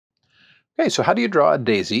Okay, so how do you draw a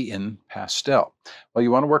daisy in pastel? Well,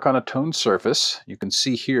 you want to work on a toned surface. You can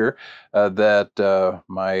see here that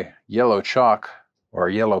my yellow chalk or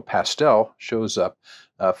yellow pastel shows up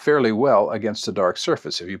fairly well against a dark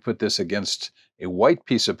surface. If you put this against a white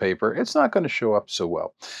piece of paper, it's not going to show up so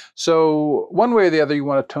well. So one way or the other, you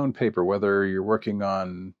want a toned paper, whether you're working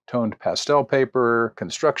on toned pastel paper,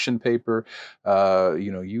 construction paper,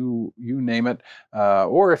 you name it.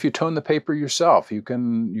 Or if you tone the paper yourself, you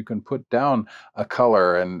can put down a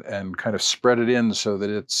color and kind of spread it in so that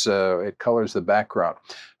it colors the background.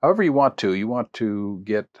 However you want to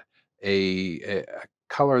get a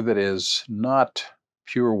color that is not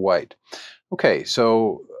pure white. Okay,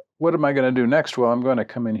 so what am I going to do next? Well, I'm going to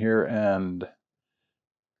come in here and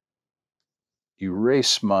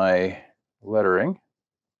erase my lettering.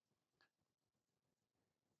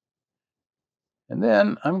 And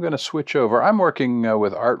then I'm going to switch over. I'm working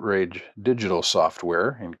with ArtRage digital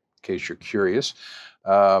software, in case you're curious.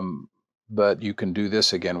 Um, but you can do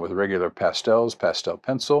this again with regular pastels, pastel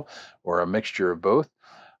pencil, or a mixture of both.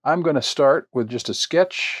 I'm going to start with just a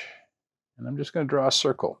sketch, and I'm just going to draw a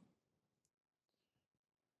circle.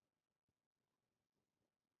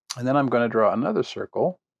 And then I'm going to draw another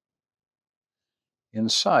circle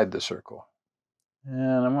inside the circle.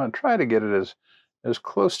 And I'm going to try to get it as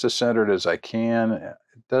close to centered as I can. It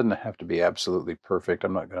doesn't have to be absolutely perfect.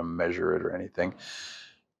 I'm not going to measure it or anything.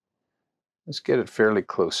 Let's get it fairly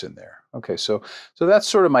close in there. Okay, so that's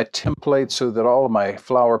sort of my template so that all of my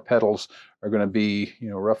flower petals are going to be,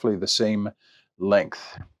 roughly the same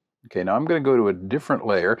length. Okay, now I'm going to go to a different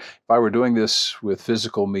layer. If I were doing this with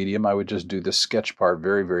physical medium, I would just do the sketch part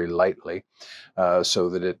very, very lightly so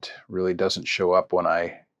that it really doesn't show up when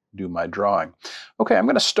I do my drawing. Okay, I'm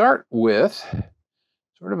going to start with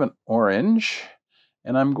sort of an orange,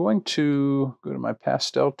 and I'm going to go to my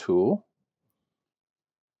pastel tool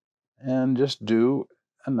and just do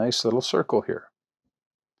a nice little circle here.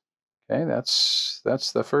 Okay, that's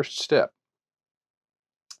the first step.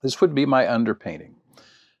 This would be my underpainting.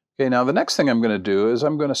 Okay, now the next thing I'm going to do is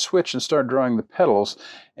I'm going to switch and start drawing the petals,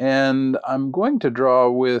 and I'm going to draw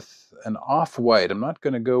with an off-white. I'm not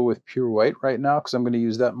going to go with pure white right now because I'm going to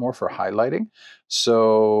use that more for highlighting.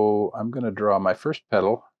 So I'm going to draw my first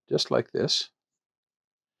petal just like this.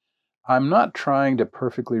 I'm not trying to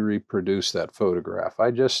perfectly reproduce that photograph.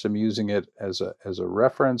 I just am using it as a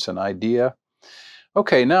reference, an idea.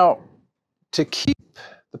 Okay, now to keep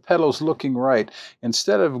the petals looking right,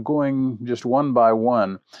 instead of going just one by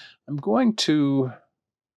one, I'm going to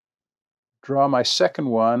draw my second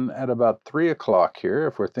one at about 3 o'clock here,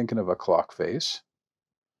 if we're thinking of a clock face.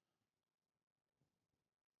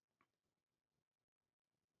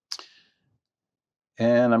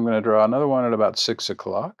 And I'm going to draw another one at about 6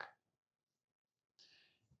 o'clock.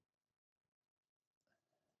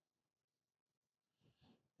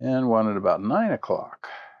 And one at about 9 o'clock.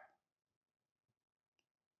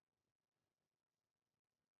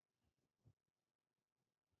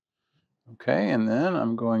 Okay, and then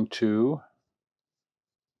I'm going to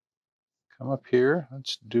come up here.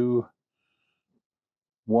 Let's do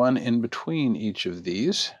one in between each of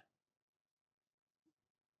these.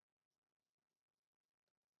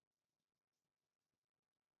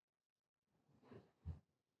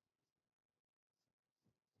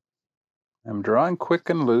 I'm drawing quick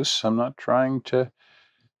and loose. I'm not trying to,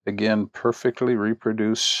 again, perfectly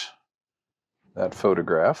reproduce that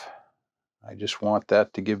photograph. I just want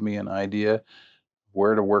that to give me an idea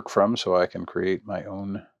where to work from so I can create my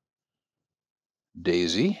own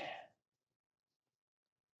daisy.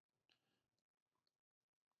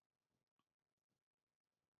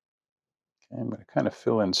 Okay, I'm going to kind of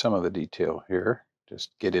fill in some of the detail here.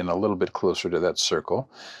 Just get in a little bit closer to that circle.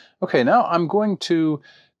 Okay, now I'm going to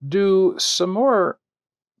do some more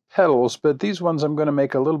petals, but these ones I'm going to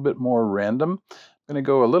make a little bit more random. I'm going to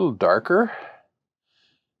go a little darker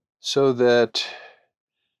so that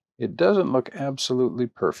it doesn't look absolutely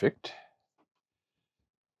perfect.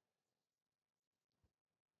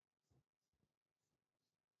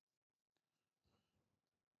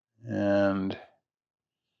 And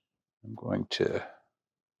I'm going to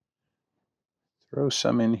throw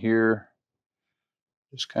some in here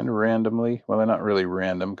just kind of randomly. Well, they're not really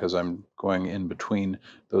random because I'm going in between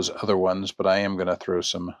those other ones, but I am going to throw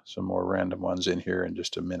some more random ones in here in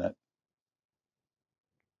just a minute.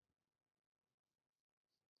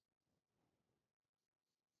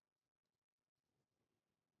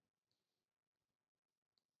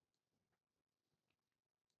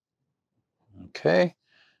 Okay.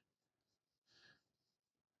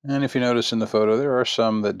 And if you notice in the photo, there are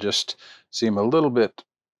some that just seem a little bit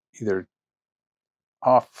either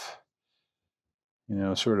off,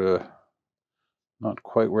 sort of not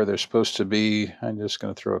quite where they're supposed to be. I'm just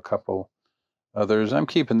going to throw a couple others. I'm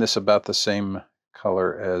keeping this about the same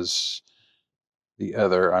color as the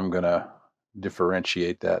other. I'm going to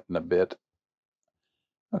differentiate that in a bit.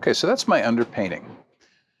 Okay, so that's my underpainting.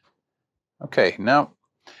 Okay, now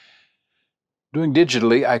doing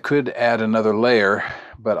digitally, I could add another layer,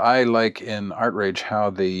 but I like in Art Rage how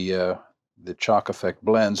the chalk effect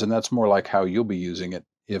blends, and that's more like how you'll be using it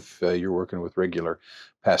if you're working with regular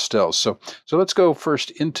pastels. So let's go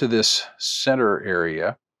first into this center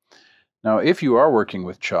area. Now, if you are working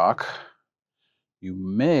with chalk, you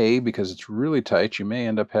may, because it's really tight, you may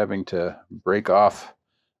end up having to break off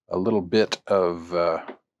a little bit of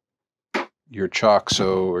your chalk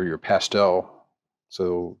or your pastel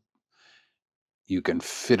so you can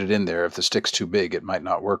fit it in there. If the stick's too big, it might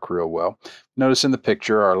not work real well. Notice in the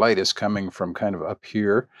picture, our light is coming from kind of up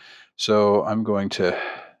here. So I'm going to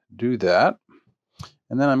do that.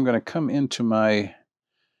 And then I'm going to come into my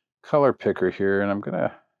color picker here, and I'm going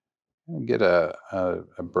to get a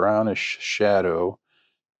brownish shadow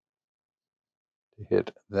to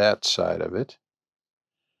hit that side of it.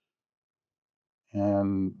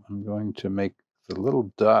 And I'm going to make the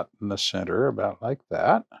little dot in the center about like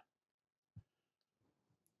that.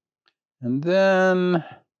 And then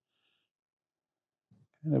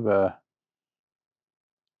kind of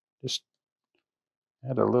just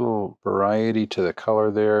add a little variety to the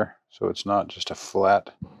color there, so it's not just a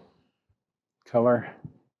flat color.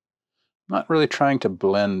 I'm not really trying to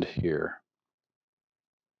blend here.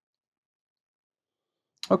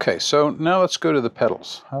 Okay, so now let's go to the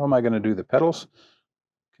petals. How am I going to do the petals?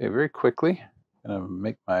 Okay, very quickly, I'm going to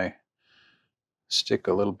make my stick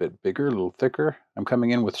a little bit bigger, a little thicker. I'm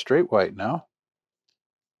coming in with straight white now.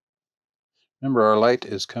 Remember, our light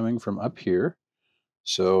is coming from up here,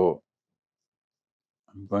 so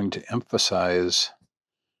I'm going to emphasize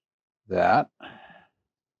that.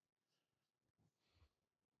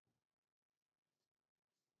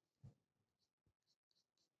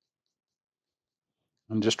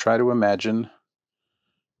 And just try to imagine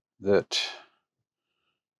that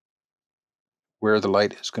where the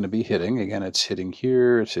light is going to be hitting. Again, it's hitting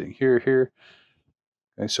here, it's hitting here, here.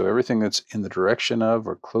 Okay, so everything that's in the direction of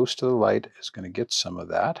or close to the light is going to get some of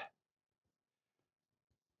that.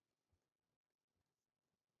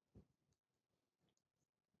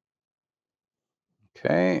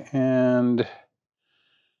 Okay, and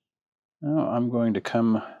now I'm going to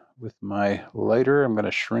come with my lighter. I'm going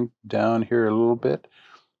to shrink down here a little bit.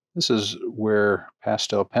 This is where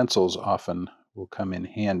pastel pencils often will come in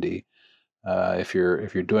handy. If you're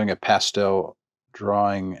doing a pastel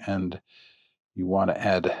drawing and you want to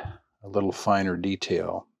add a little finer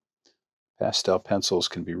detail, pastel pencils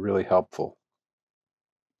can be really helpful.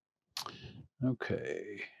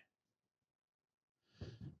 Okay.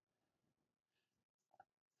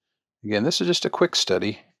 Again, this is just a quick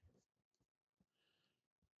study.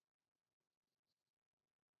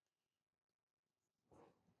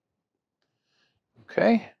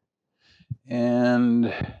 Okay. And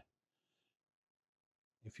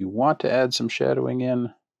if you want to add some shadowing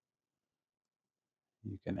in,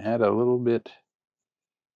 you can add a little bit.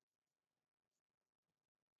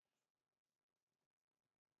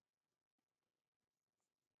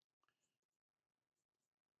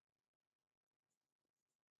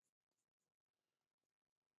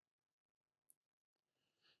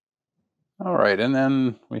 All right, and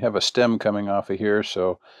then we have a stem coming off of here,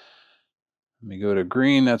 so let me go to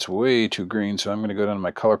green. That's way too green, so I'm going to go down to my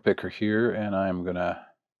color picker here, and I'm going to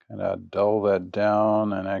kind of dull that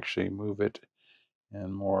down and actually move it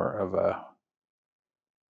in more of a,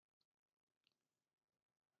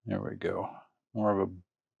 there we go, more of a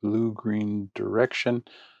blue-green direction.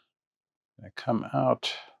 I come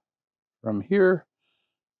out from here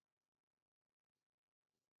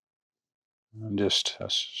and just a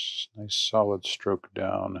nice solid stroke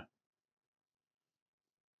down.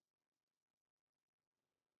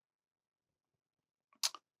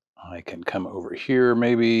 I can come over here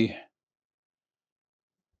maybe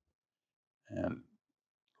and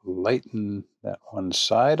lighten that one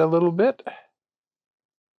side a little bit.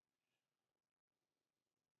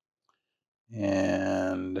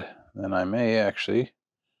 And then I may actually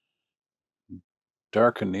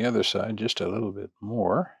darken the other side just a little bit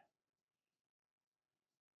more.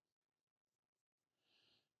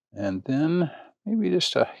 And then maybe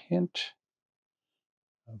just a hint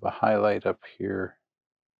of a highlight up here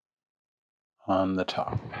on the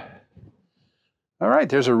top. All right,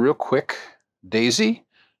 there's a real quick daisy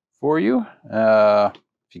for you.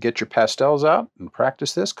 If you get your pastels out and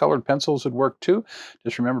practice this, colored pencils would work too.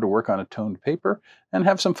 Just remember to work on a toned paper and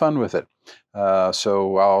have some fun with it.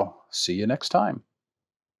 So I'll see you next time.